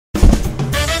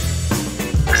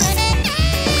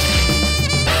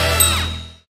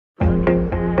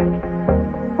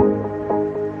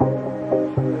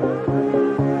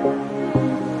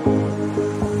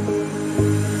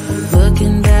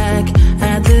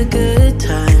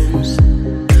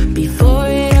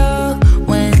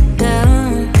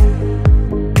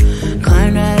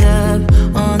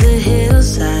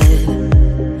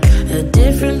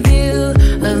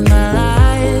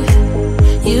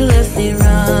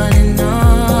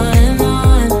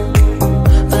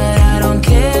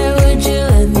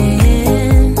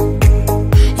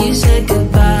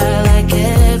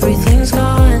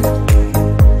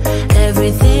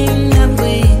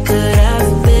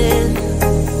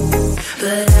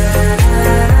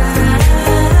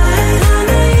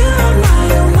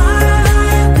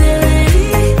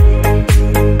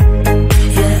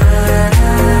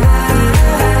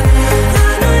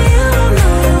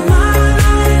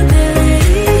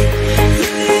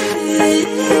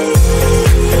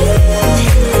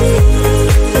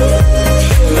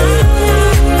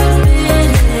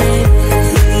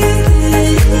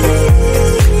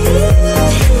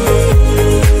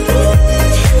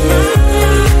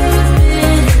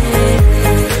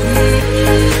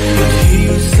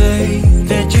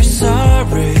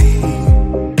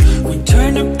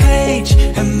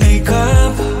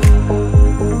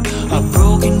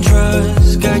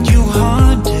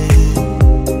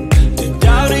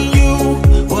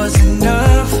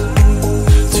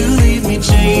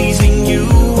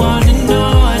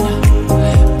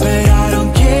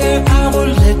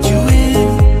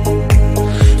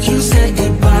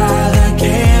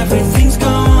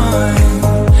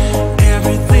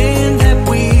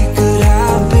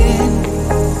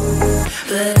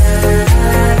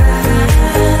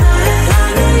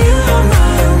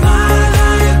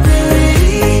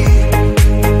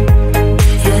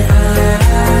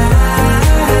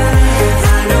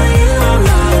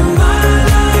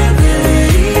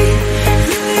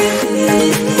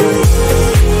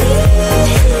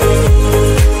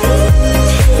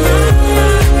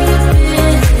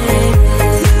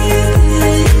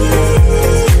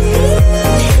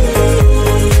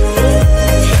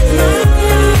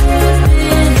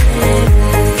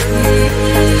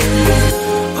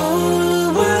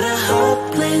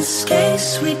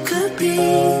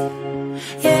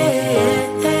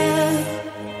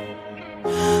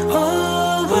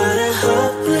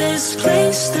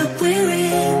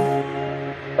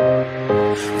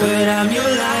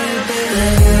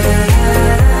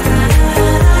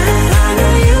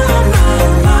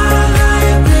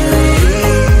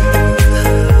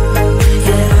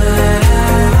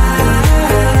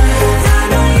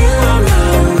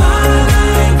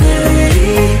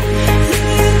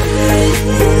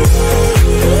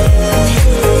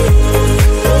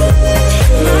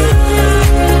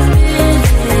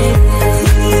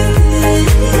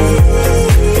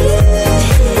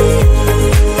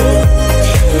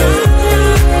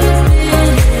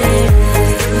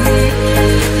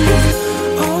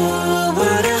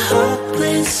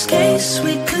best case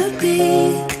we could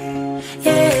be.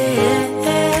 Yeah.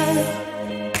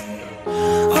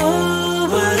 Oh,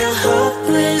 what a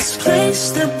hopeless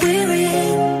place that we're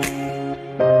in.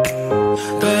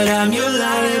 But I'm your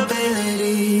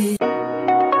liability.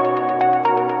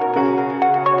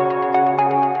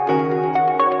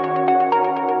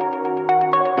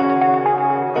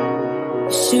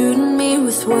 Shooting me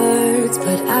with words,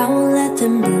 but I won't let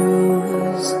them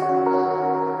bruise.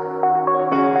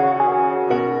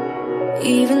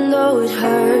 Even though it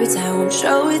hurts, I won't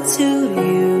show it to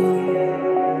you.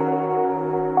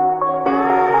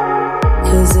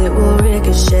 'Cause it will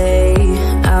ricochet,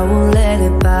 I won't let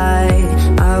it bite.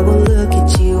 I will look at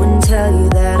you and tell you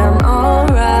that I'm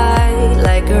alright.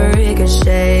 Like a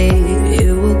ricochet,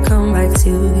 it will come back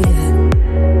to you.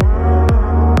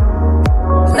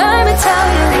 Let me tell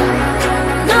you,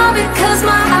 no, because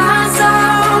my eyes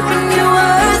are open, your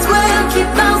words will keep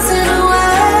bouncing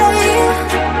away.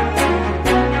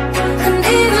 And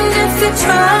even if you're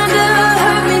trying to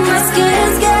hurt me, my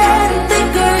skin's getting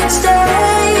thicker each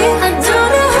day. I don't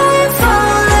know how you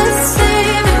fall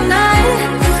asleep at night,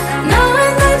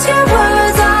 knowing that your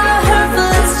words are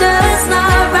hurtful, it's just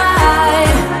not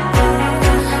right.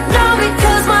 No,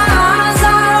 because my eyes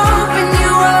are open,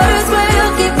 your words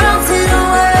will keep bouncing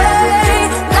away.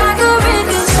 Like a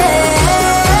ricochet,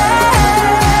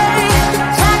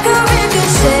 like a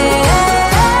ricochet,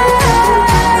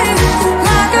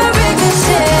 like a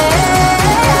ricochet,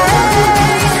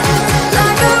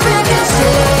 like a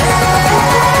ricochet.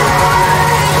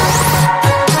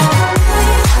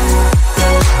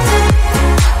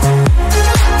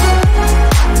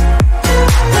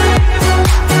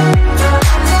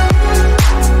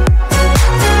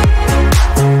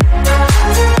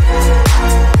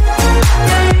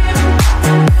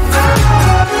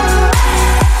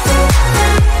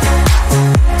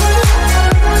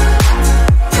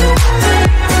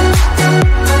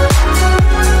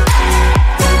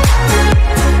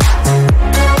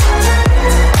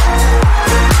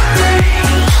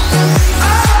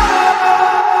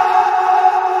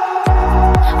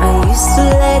 I used to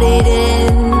let it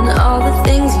in, all the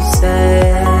things you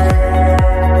said.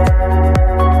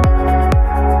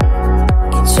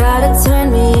 You try to turn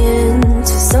me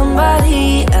into somebody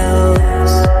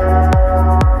else,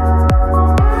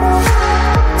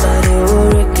 but it will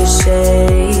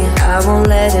ricochet, I won't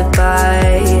let it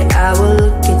bite. I will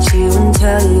look at you and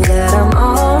tell you that I'm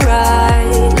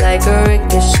alright. Like a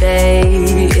ricochet,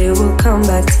 it will come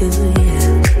back to you.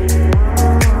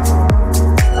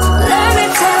 Let me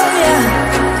tell you,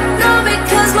 no,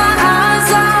 because my eyes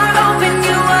are open,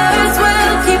 your words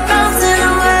will keep bouncing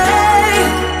away.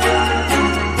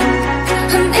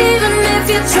 And even if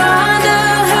you're trying to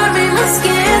hurt me, my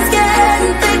skin's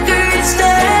getting thicker each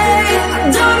day. I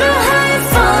don't know how you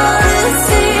fall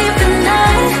asleep at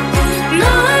night,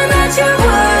 knowing that your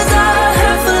words are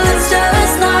hurtful, it's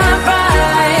just not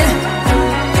right.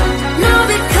 No,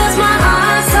 because my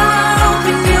eyes are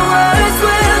open, your words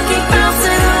will keep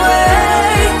bouncing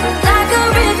away. Like a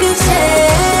ricochet,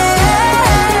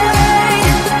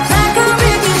 like a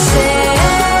ricochet,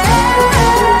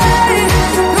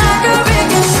 like a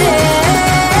ricochet,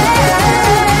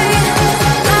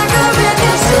 like a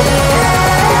ricochet.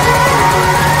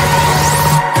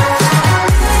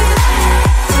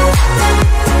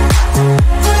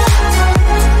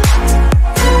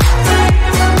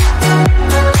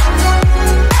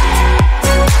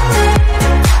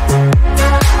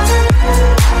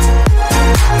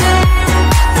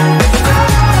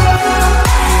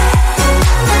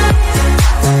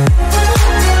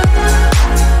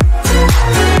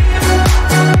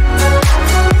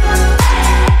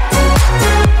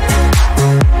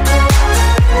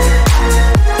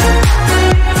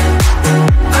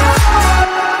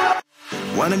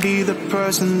 Wanna be the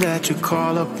person that you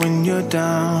call up when you're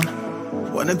down.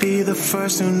 Wanna be the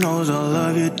first who knows all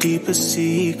of your deepest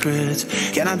secrets.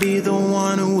 Can I be the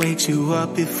one who wakes you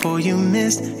up before you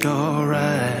missed your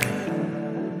ride?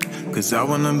 'Cause I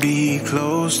wanna be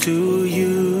close to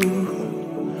you,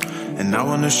 and I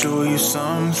wanna show you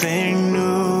something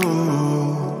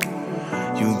new.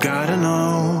 You gotta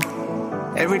know,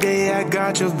 every day I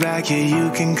got your back, yeah, you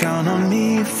can count on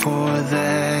me for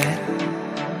that.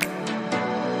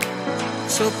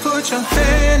 So put your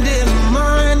hand in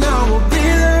mine, I will be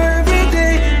there every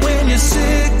day. When you're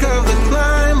sick of the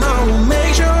climb, I will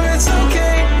make sure it's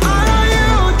okay. I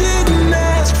know you didn't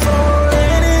ask for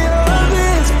any of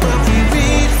this, but we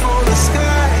reach for the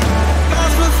sky,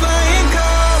 lost for flying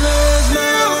colors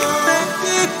now.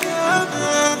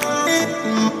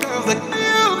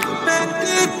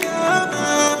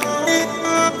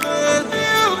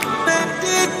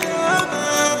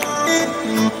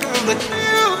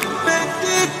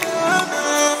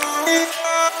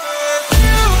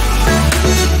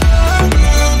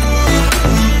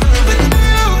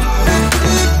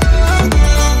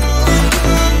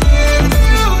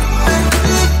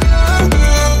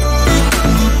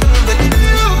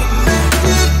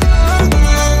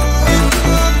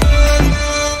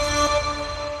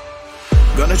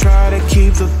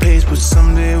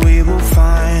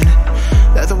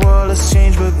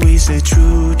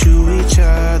 true to each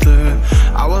other.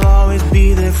 I will always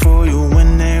be there for you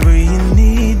whenever you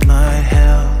need my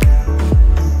help.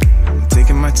 I'm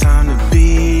taking my time to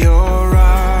be your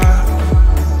rock.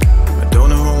 I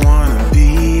don't ever wanna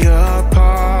be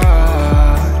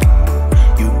apart.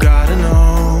 You gotta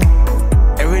know,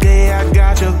 every day I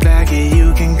got your back, yeah,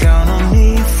 you can count on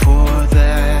me for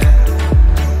that.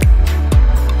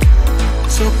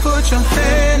 So put your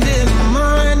hand in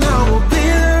mine, I will be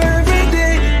there every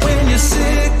day. When you're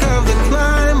sick of the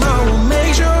climb, I will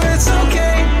make sure it's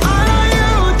okay. I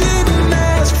know you didn't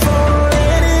ask for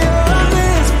any of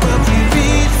this, but we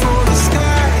reach for the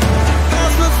sky.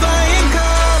 That's the flying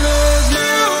colors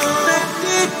now.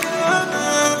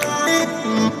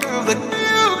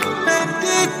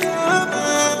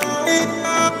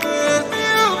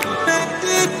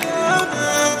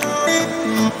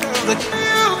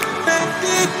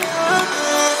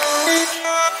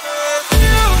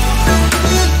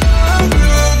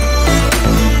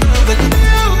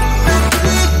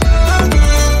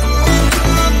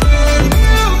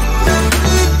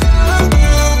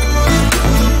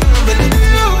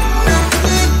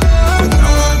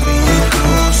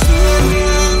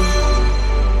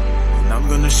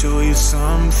 Show you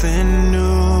something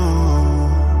new.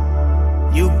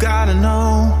 You gotta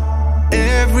know,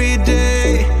 every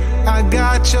day I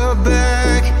got your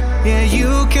back. Yeah,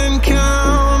 you can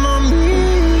count on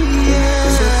me. Yeah.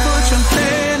 So put your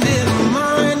hand in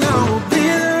mine, I will be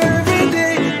there every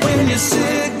day. When you're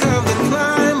sick of the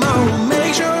climb, I will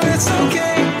make sure it's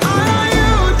okay. I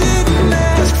know you didn't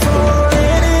ask for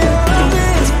any of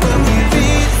this, but we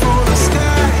reach for the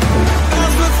sky.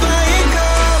 That's the flying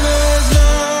colors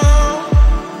now.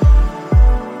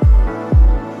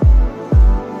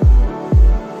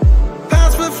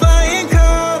 That's the flying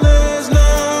colors now.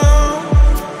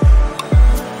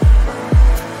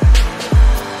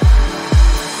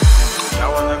 I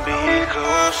wanna be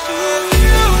close to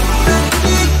you.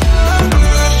 I'm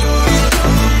gonna show you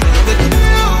something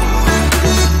new.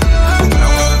 I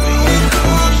wanna be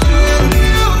close to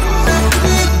you.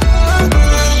 I'm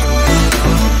gonna show you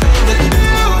something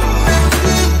new.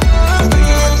 Taking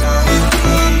my time to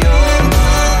be your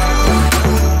rock.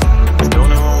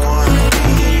 Don't ever wanna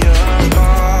be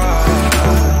apart.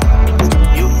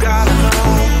 You gotta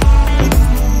know.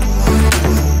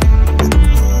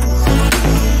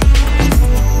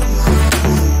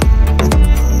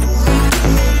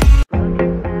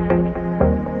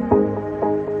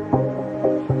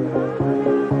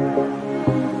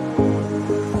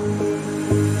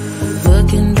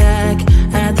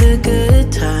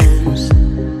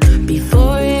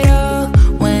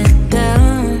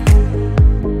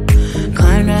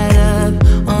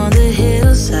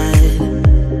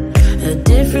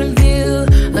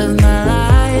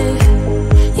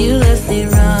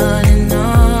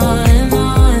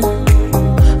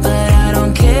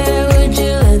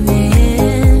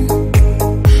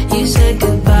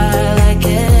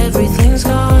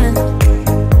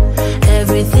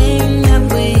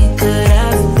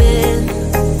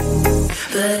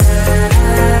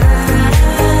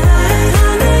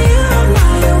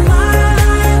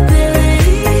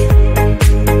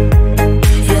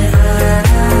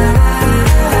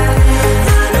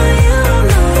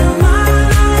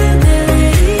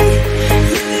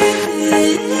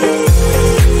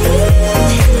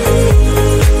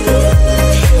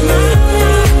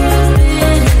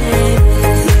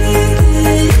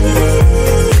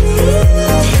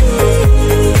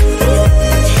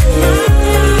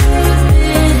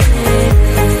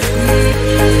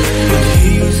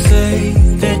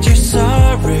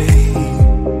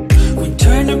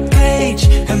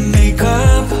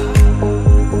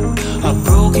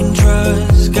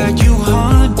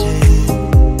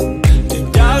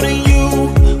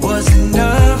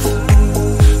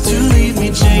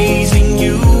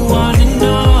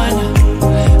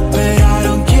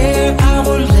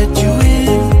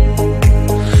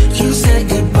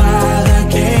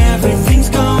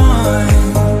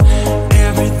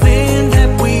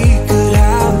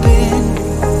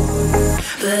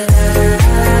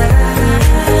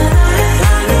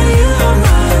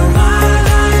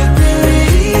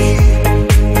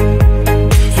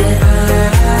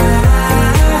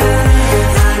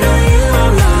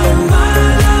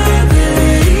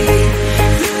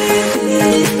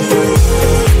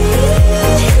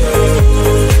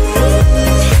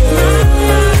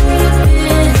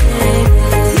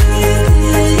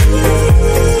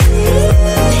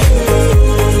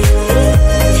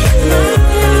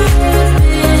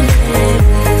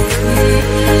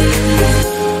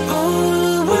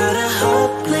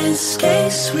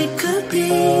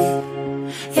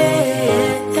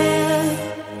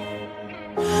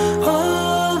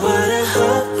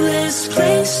 splinter.